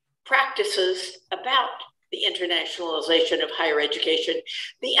practices about the internationalization of higher education?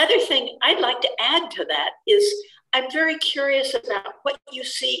 The other thing I'd like to add to that is I'm very curious about what you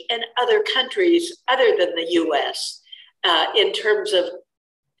see in other countries other than the US in terms of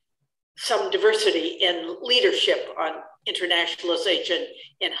some diversity in leadership on internationalization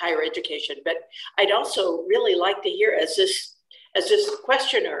in higher education. But I'd also really like to hear, as this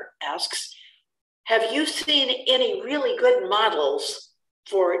questioner asks, have you seen any really good models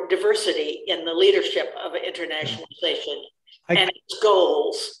for diversity in the leadership of internationalization and its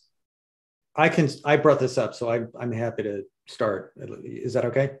goals? I brought this up, so I'm happy to start. Is that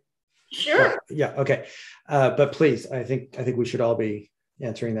okay? Sure. Yeah. Okay. But please, I think we should all be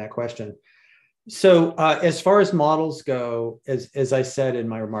answering that question. So as far as models go, as I said in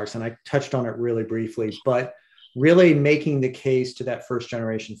my remarks, and I touched on it really briefly, but really making the case to that first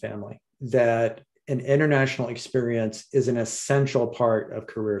generation family that an international experience is an essential part of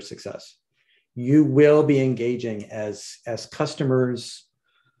career success. You will be engaging as customers,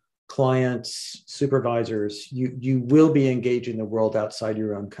 clients, supervisors, you will be engaging the world outside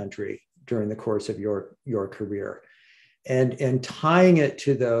your own country during the course of your career. And tying it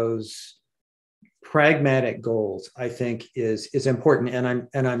to those pragmatic goals, I think is important.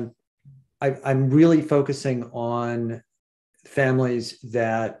 And I'm really focusing on families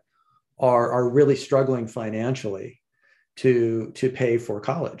that are really struggling financially to pay for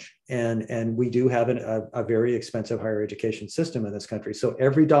college. And we do have a very expensive higher education system in this country. So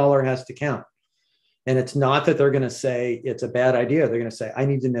every dollar has to count. And it's not that they're going to say it's a bad idea. They're going to say, I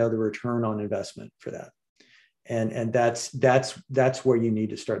need to know the return on investment for that. And that's where you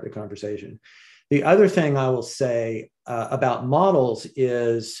need to start the conversation. The other thing I will say about models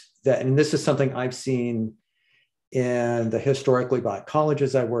is that, and this is something I've seen in the historically black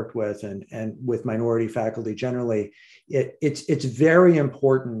colleges I worked with and with minority faculty generally, it's very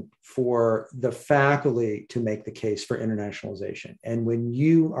important for the faculty to make the case for internationalization. And when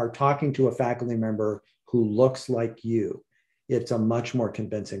you are talking to a faculty member who looks like you, it's a much more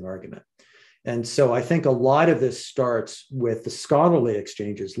convincing argument. And so I think a lot of this starts with the scholarly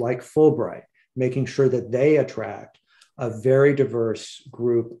exchanges like Fulbright, making sure that they attract a very diverse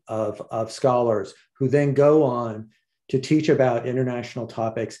group of scholars who then go on to teach about international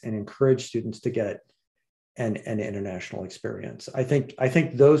topics and encourage students to get an international experience. I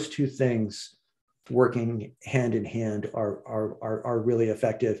think those two things working hand in hand are really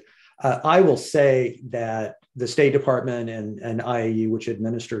effective. I will say that the State Department and IAU, which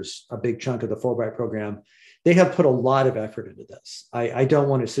administers a big chunk of the Fulbright program, they have put a lot of effort into this. I don't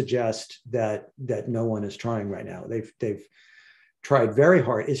want to suggest that no one is trying right now. They've tried very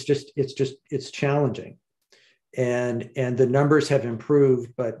hard. It's challenging, and the numbers have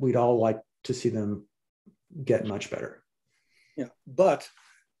improved, but we'd all like to see them get much better. Yeah, but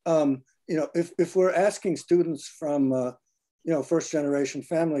if we're asking students from first generation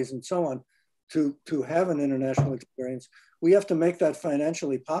families and so on to have an international experience, we have to make that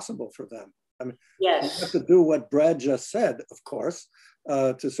financially possible for them. I mean, yes, we have to do what Brad just said, of course,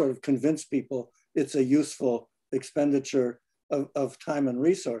 to sort of convince people it's a useful expenditure of time and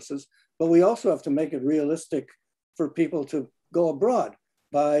resources. But we also have to make it realistic for people to go abroad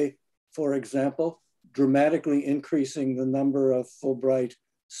by, for example, dramatically increasing the number of Fulbright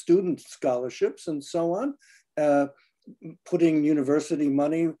student scholarships and so on, putting university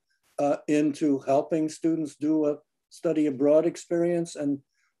money into helping students do a study abroad experience and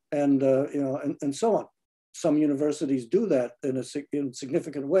so on. some universities do that in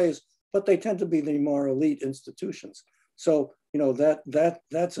significant ways, but they tend to be the more elite institutions. So,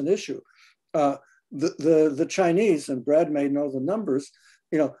 that's an issue. The Chinese, and Brad may know the numbers,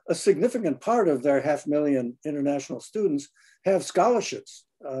 a significant part of their 500,000 international students have scholarships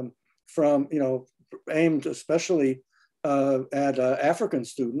from, aimed especially at African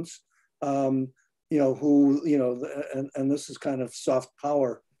students, who, and this is kind of soft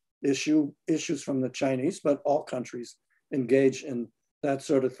power issues from the Chinese, but all countries engage in that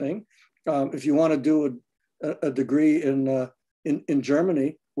sort of thing. If you want to do a degree in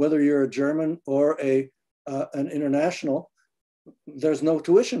Germany, whether you're a German or an international, there's no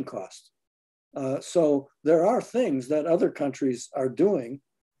tuition cost. So there are things that other countries are doing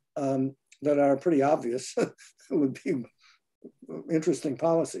that are pretty obvious. Would be interesting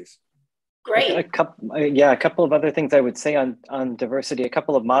policies. Great. A couple of other things I would say on diversity, a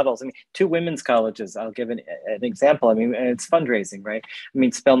couple of models. I mean, two women's colleges, I'll give an example. I mean, it's fundraising, right? I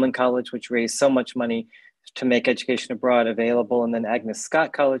mean, Spelman College, which raised so much money to make education abroad available, and then Agnes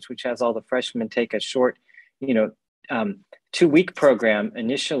Scott College, which has all the freshmen take a short, 2-week program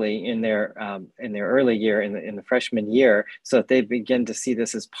initially in their early year, in the freshman year, so that they begin to see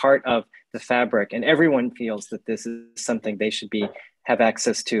this as part of the fabric, and everyone feels that this is something they should have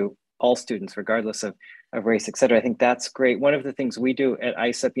access to, all students, regardless of race, et cetera. I think that's great. One of the things we do at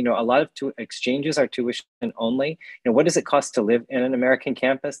ISEP, a lot of exchanges are tuition only. What does it cost to live in an American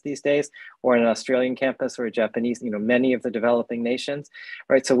campus these days, or an Australian campus, or a Japanese, many of the developing nations,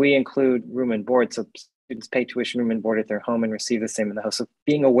 right? So we include room and board. So students pay tuition, room and board at their home and receive the same in the house. So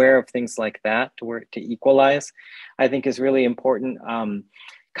being aware of things like that to equalize, I think is really important.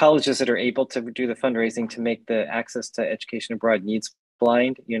 Colleges that are able to do the fundraising to make the access to education abroad needs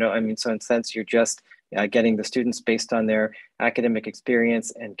blind, so in a sense, you're just getting the students based on their academic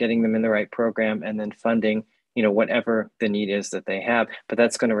experience and getting them in the right program, and then funding, whatever the need is that they have. But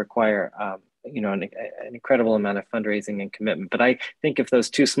that's going to require, an incredible amount of fundraising and commitment. But I think if those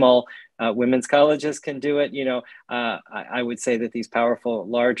two small women's colleges can do it, I would say that these powerful,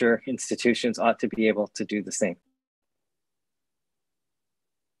 larger institutions ought to be able to do the same.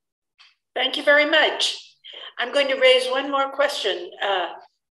 Thank you very much. I'm going to raise one more question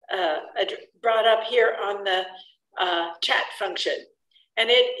brought up here on the chat function. And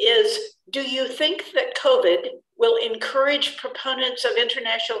it is, do you think that COVID will encourage proponents of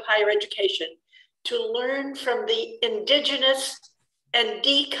international higher education to learn from the indigenous and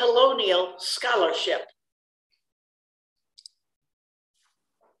decolonial scholarship?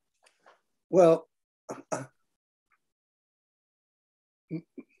 Well,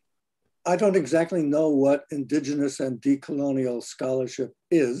 I don't exactly know what indigenous and decolonial scholarship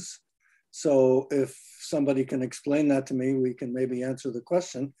is. So if somebody can explain that to me, we can maybe answer the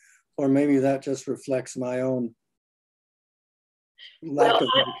question, or maybe that just reflects my own lack of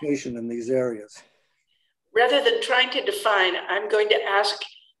education in these areas. Rather than trying to define, I'm going to ask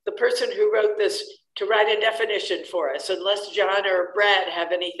the person who wrote this to write a definition for us, unless John or Brad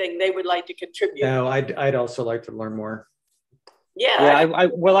have anything they would like to contribute. No, I'd also like to learn more. Yeah. I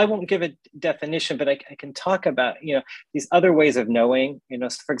won't give a definition, but I can talk about, these other ways of knowing,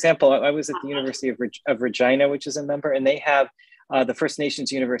 for example, I was at the University of Regina, which is a member, and they have the First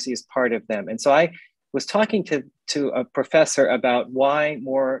Nations University as part of them. And so I was talking to a professor about why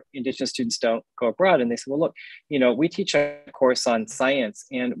more Indigenous students don't go abroad. And they said, well, look, we teach a course on science,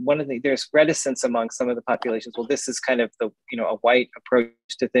 and there's reticence among some of the populations. Well, this is kind of a white approach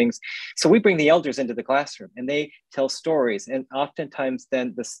to things. So we bring the elders into the classroom and they tell stories. And oftentimes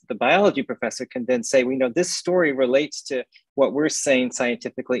then the biology professor can then say, we know this story relates to what we're saying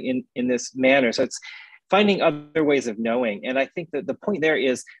scientifically in this manner. So it's finding other ways of knowing. And I think that the point there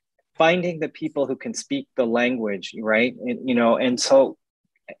is finding the people who can speak the language, right? And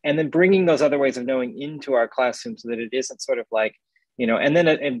then bringing those other ways of knowing into our classroom so that it isn't sort of like,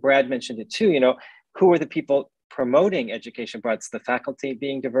 and Brad mentioned it too, who are the people promoting education abroad? It's the faculty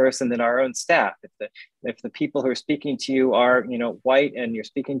being diverse, and then our own staff. If the people who are speaking to you are, white, and you're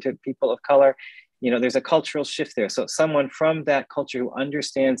speaking to people of color, there's a cultural shift there. So someone from that culture who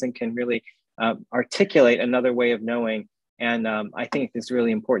understands and can really articulate another way of knowing. And I think it's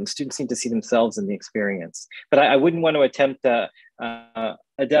really important. Students need to see themselves in the experience. But I wouldn't want to attempt a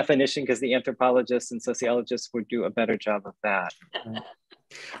definition, because the anthropologists and sociologists would do a better job of that.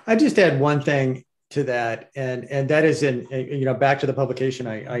 I just add one thing to that, and that is back to the publication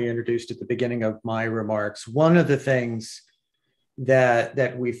I introduced at the beginning of my remarks. One of the things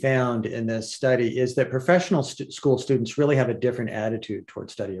that we found in this study is that professional school students really have a different attitude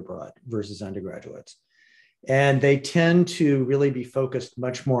towards study abroad versus undergraduates. And they tend to really be focused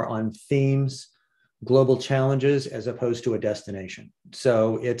much more on themes, global challenges as opposed to a destination.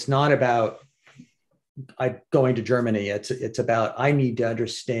 So it's not about going to Germany. It's about, I need to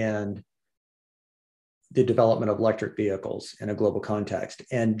understand the development of electric vehicles in a global context.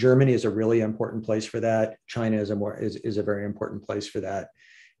 And Germany is a really important place for that. China is a very important place for that.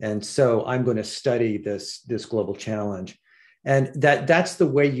 And so I'm going to study this global challenge. And that's the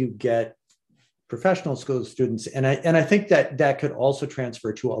way you get professional school students. And I think that could also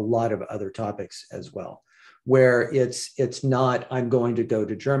transfer to a lot of other topics as well, where it's not, I'm going to go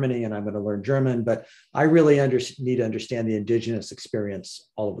to Germany and I'm going to learn German, but I really need to understand the indigenous experience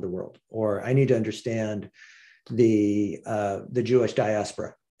all over the world, or I need to understand the Jewish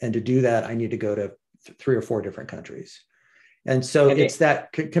diaspora. And to do that, I need to go to 3 or 4 different countries. And so it's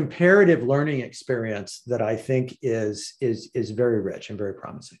that comparative learning experience that I think is very rich and very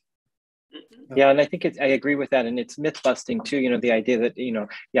promising. Yeah, and I think I agree with that. And it's myth busting too, the idea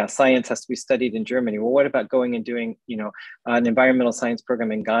that, science has to be studied in Germany. Well, what about going and doing, an environmental science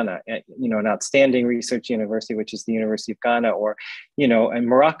program in Ghana, an outstanding research university, which is the University of Ghana, or, in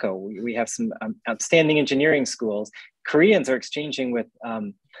Morocco, we have some outstanding engineering schools. Koreans are exchanging with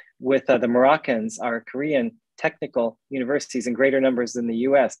the Moroccans, our Korean technical universities in greater numbers than the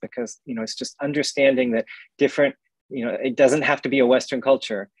US, because, it's just understanding that different, it doesn't have to be a Western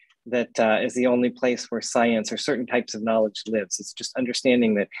culture that is the only place where science or certain types of knowledge lives. It's just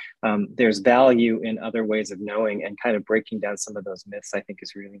understanding that there's value in other ways of knowing, and kind of breaking down some of those myths, I think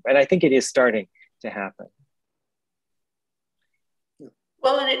is really, and I think it is starting to happen.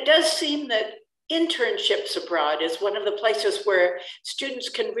 Well, and it does seem that internships abroad is one of the places where students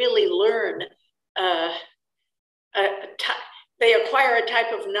can really learn. They acquire a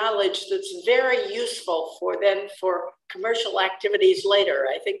type of knowledge that's very useful for commercial activities later.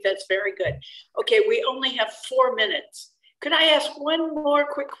 I think that's very good. Okay, we only have 4 minutes. Could I ask one more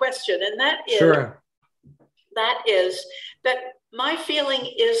quick question? And that is, sure. That is that my feeling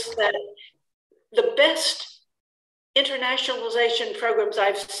is that the best internationalization programs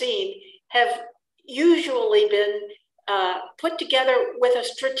I've seen have usually been put together with a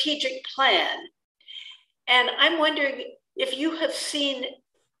strategic plan. And I'm wondering if you have seen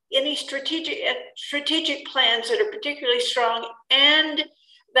any strategic plans that are particularly strong, and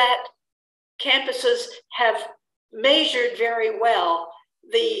that campuses have measured very well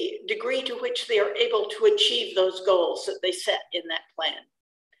the degree to which they are able to achieve those goals that they set in that plan.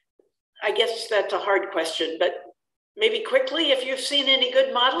 I guess that's a hard question, but maybe quickly, if you've seen any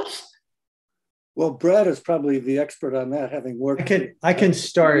good models. Well, Brad is probably the expert on that, having worked. I can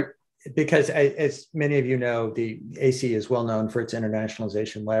start, because as many of you know, the AC is well known for its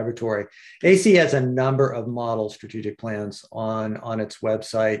internationalization laboratory. AC has a number of model strategic plans on its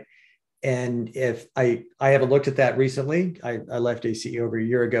website. And if I haven't looked at that recently, I left AC over a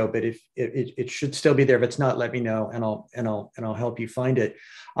year ago, but if it should still be there. If it's not, let me know, and I'll help you find it.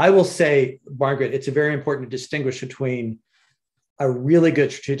 I will say, Margaret, it's very important to distinguish between a really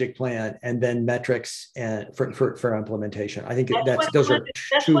good strategic plan and then metrics and for implementation. I think those are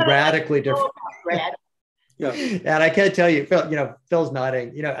two radically different. Brad. Yeah. And I can't tell you, Phil, Phil's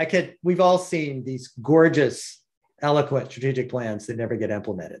nodding. We've all seen these gorgeous, eloquent strategic plans that never get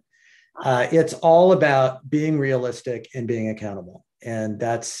implemented. It's all about being realistic and being accountable, and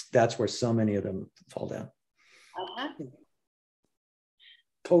that's where so many of them fall down.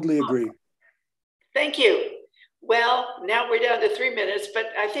 Totally agree. Thank you. Well, now we're down to 3 minutes, but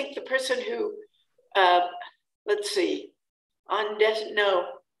I think the person who, let's see, no,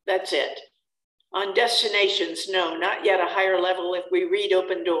 that's it. On destinations, no, not yet a higher level. If we read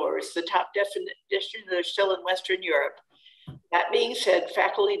Open Doors, the top destinations are still in Western Europe. That being said,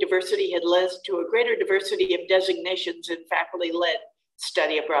 faculty diversity had led to a greater diversity of designations in faculty-led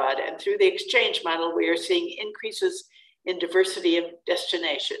study abroad. And through the exchange model, we are seeing increases in diversity of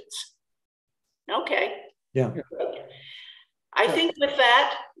destinations. Okay. Yeah. I think with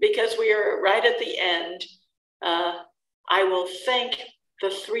that, because we are right at the end, I will thank the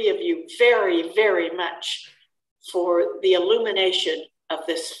 3 of you very, very much for the illumination of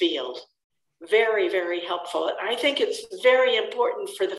this field. Very, very helpful. I think it's very important for the